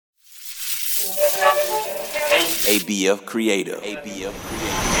ABF Creative.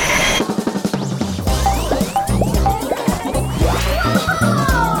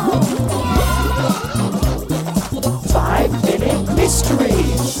 5-Minute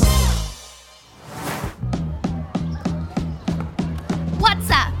Mysteries. What's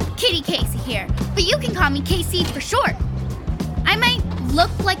up? Kiddy Casey here, but you can call me Casey for short. I might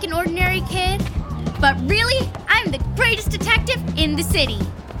look like an ordinary kid, but really, I'm the greatest detective in the city.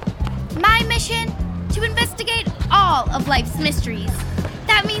 My mission? To investigate all of life's mysteries.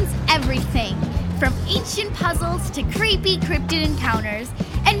 That means everything, from ancient puzzles to creepy cryptid encounters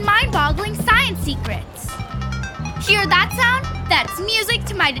and mind-boggling science secrets. Hear that sound? That's music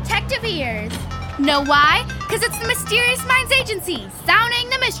to my detective ears. Know why? Because it's the Mysterious Minds Agency, sounding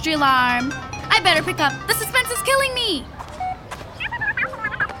the mystery alarm. I better pick up. The suspense is killing me.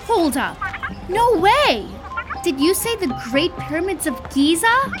 Hold up. No way. Did you say the Great Pyramids of Giza?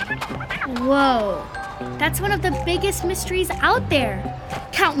 Whoa. That's one of the biggest mysteries out there.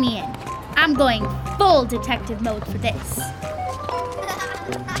 Count me in. I'm going full detective mode for this.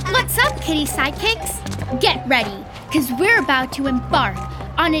 What's up, Kiddy Sidekicks? Get ready, because we're about to embark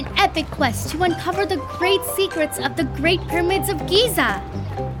on an epic quest to uncover the great secrets of the Great Pyramids of Giza.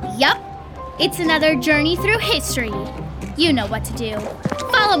 Yup, it's another journey through history. You know what to do.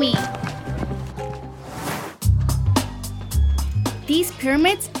 Follow me. These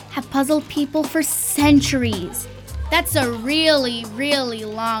pyramids have puzzled people for centuries. That's a really, really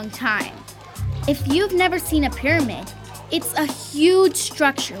long time. If you've never seen a pyramid, it's a huge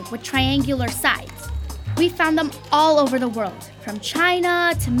structure with triangular sides. We found them all over the world, from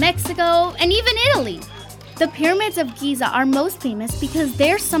China to Mexico and even Italy. The pyramids of Giza are most famous because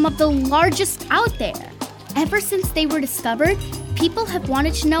they're some of the largest out there. Ever since they were discovered, people have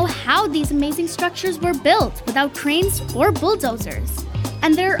wanted to know how these amazing structures were built without cranes or bulldozers.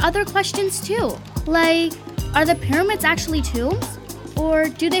 And there are other questions too, like, are the pyramids actually tombs? Or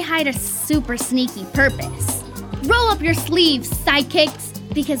do they hide a super sneaky purpose? Roll up your sleeves,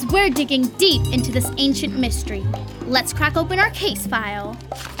 sidekicks, because we're digging deep into this ancient mystery. Let's crack open our case file.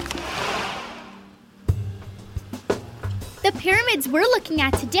 The pyramids we're looking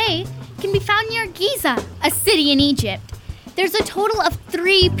at today can be found near Giza, a city in Egypt. There's a total of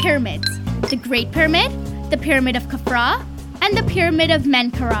 3 pyramids: the Great Pyramid, the Pyramid of Khafra, and the Pyramid of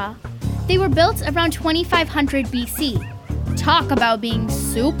Menkaure. They were built around 2500 BC. Talk about being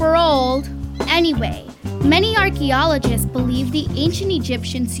super old. Anyway, many archaeologists believe the ancient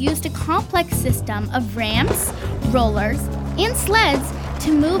Egyptians used a complex system of ramps, rollers, and sleds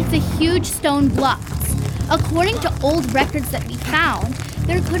to move the huge stone blocks. According to old records that we found,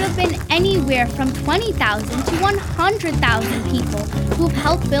 there could have been anywhere from 20,000 to 100,000 people who've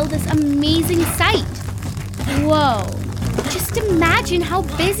helped build this amazing site. Whoa, just imagine how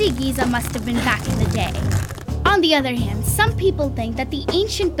busy Giza must have been back in the day. On the other hand, some people think that the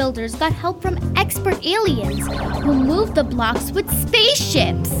ancient builders got help from expert aliens who moved the blocks with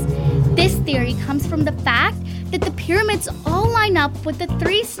spaceships. This theory comes from the fact that the pyramids all line up with the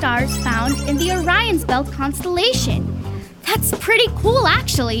 3 stars found in the Orion's Belt constellation. That's pretty cool,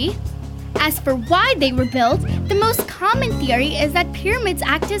 actually. As for why they were built, the most common theory is that pyramids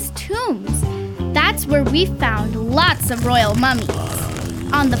act as tombs. That's where we found lots of royal mummies.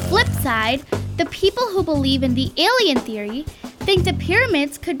 On the flip side, the people who believe in the alien theory think the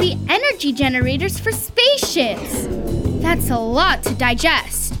pyramids could be energy generators for spaceships. That's a lot to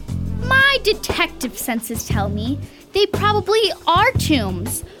digest. My detective senses tell me they probably are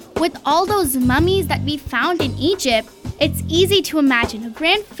tombs. With all those mummies that we found in Egypt, it's easy to imagine a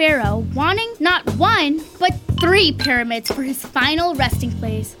grand pharaoh wanting not 1, but 3 pyramids for his final resting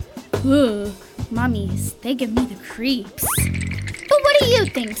place. Ugh, mummies, they give me the creeps. But what do you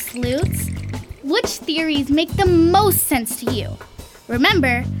think, sleuths? Which theories make the most sense to you?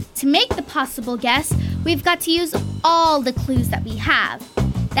 Remember, to make the possible guess, we've got to use all the clues that we have.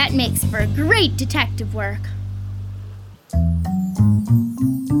 That makes for great detective work.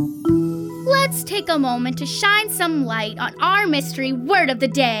 Let's take a moment to shine some light on our mystery word of the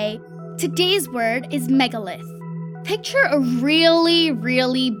day. Today's word is megalith. Picture a really,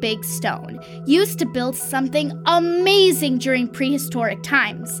 really big stone used to build something amazing during prehistoric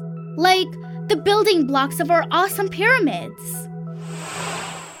times, like the building blocks of our awesome pyramids.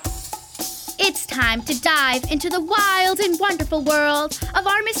 It's time to dive into the wild and wonderful world of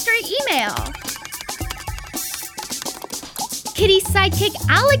our mystery email. Kiddy sidekick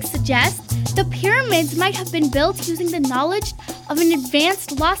Alex suggests the pyramids might have been built using the knowledge of an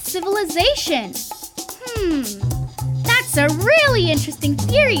advanced lost civilization. That's a really interesting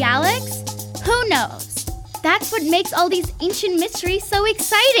theory, Alex. Who knows? That's what makes all these ancient mysteries so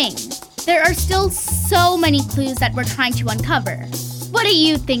exciting. There are still so many clues that we're trying to uncover. What do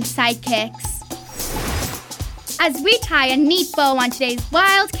you think, Sidekicks? As we tie a neat bow on today's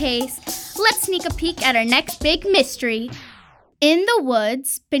wild case, let's sneak a peek at our next big mystery. In the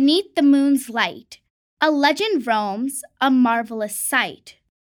woods, beneath the moon's light, a legend roams, a marvelous sight.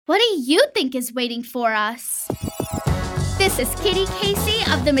 What do you think is waiting for us? This is Kiddy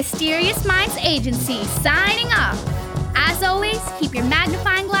Casey of the Mysterious Minds Agency signing off. As always, keep your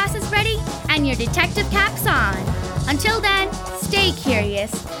magnifying glasses ready and your detective caps on. Until then, stay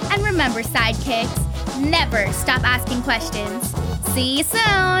curious. And remember, Sidekicks, never stop asking questions. See you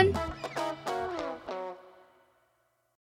soon!